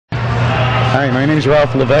Hi, my name is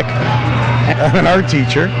Ralph Levesque. I'm an art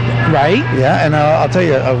teacher. Right? Yeah, and I'll tell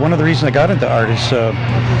you, one of the reasons I got into art is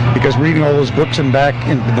because reading all those books back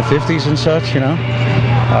in the 50s and such,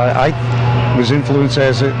 I was influenced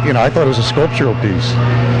as I thought it was a sculptural piece.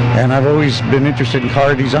 And I've always been interested in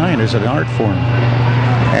car design as an art form.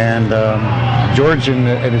 And George and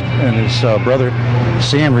his brother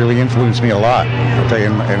Sam really influenced me a lot, I'll tell you,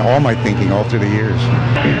 in all my thinking all through the years.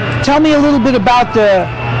 Tell me a little bit about the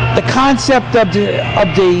concept of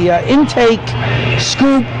the intake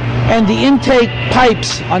scoop and the intake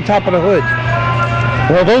pipes on top of the hood.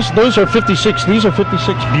 Well, those are 56. These are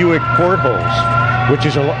 56 Buick portholes, which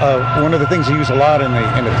is one of the things they use a lot in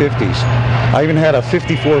the 50s. I even had a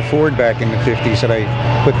 54 Ford back in the 50s that I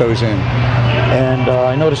put those in, and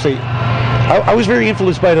I noticed I was very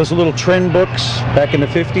influenced by those little trend books back in the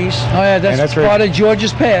 50s. Oh yeah, that's part of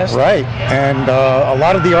George's past. Right, and a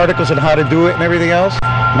lot of the articles on how to do it and everything else.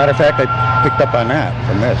 Matter of fact, I picked up on that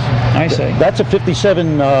from this. I see. That's a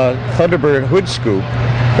 57 Thunderbird hood scoop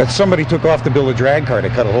that somebody took off to build a drag car to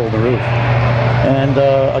cut a hole in the roof. And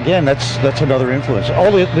again, that's another influence.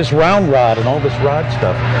 All this round rod and all this rod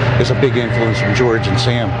stuff is a big influence from George and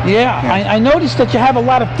Sam. Yeah. I noticed that you have a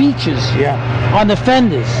lot of features on the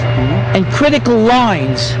fenders and critical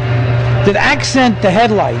lines that accent the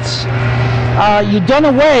headlights. You've done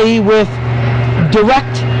away with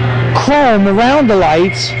direct chrome around the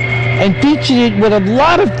lights and featured it with a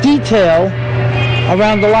lot of detail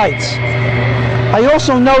around the lights. I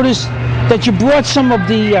also noticed that you brought some of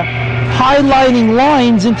the highlighting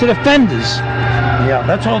lines into the fenders. Yeah,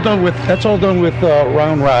 that's all done with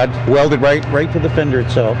round rod, welded right to the fender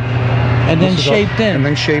itself, and then shaped in. And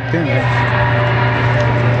then shaped in. Yeah.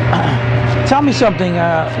 Tell me something.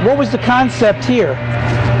 What was the concept here?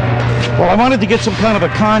 Well, I wanted to get some kind of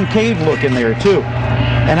a concave look in there too.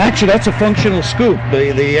 And actually, that's a functional scoop.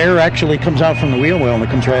 The air actually comes out from the wheel well and it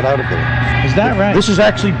comes right out of there. Is that right? This is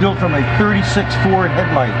actually built from a 36 Ford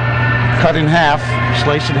headlight, cut in half,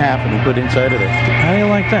 sliced in half, and we put inside of it. How do you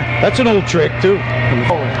like that? That's an old trick too.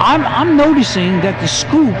 I'm noticing that the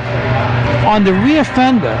scoop on the rear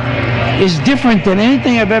fender is different than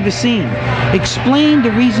anything I've ever seen. Explain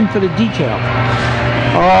the reason for the detail.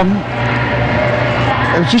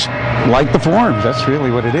 It was just like the forms. That's really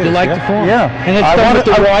what it is. You like the form? Yeah. And it's done with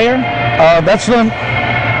the wire? That's done.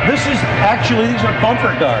 This is actually, these are bumper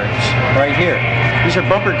guards right here. These are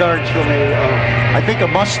bumper guards from I think a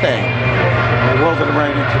Mustang. I welded them right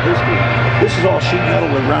into this one. This is all sheet metal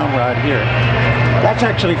with round rod here. That's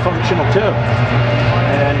actually functional too.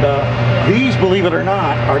 And these, believe it or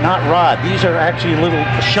not, are not rod. These are actually little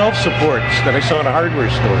shelf supports that I saw in a hardware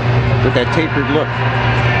store with that tapered look.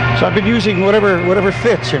 So I've been using whatever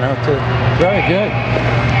fits, Very good.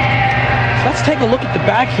 Let's take a look at the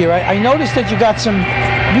back here. I noticed that you got some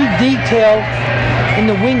neat detail in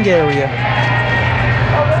the wing area.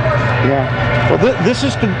 Yeah. Well, this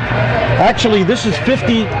is this is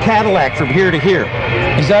 50 Cadillac from here to here.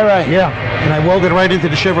 Is that right? Yeah. And I welded right into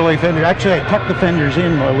the Chevrolet fender. Actually, I tucked the fenders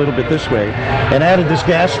in a little bit this way and added this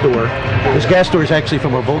gas door. This gas door is actually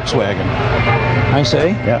from a Volkswagen. I see.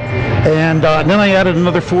 Yeah. And then I added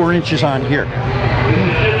another 4 inches on here.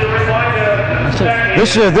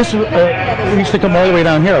 This used to come all the way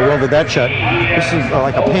down here. I welded that shut. This is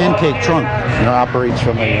like a pancake trunk. Operates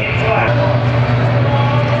from a...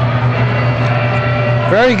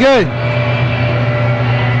 Very good.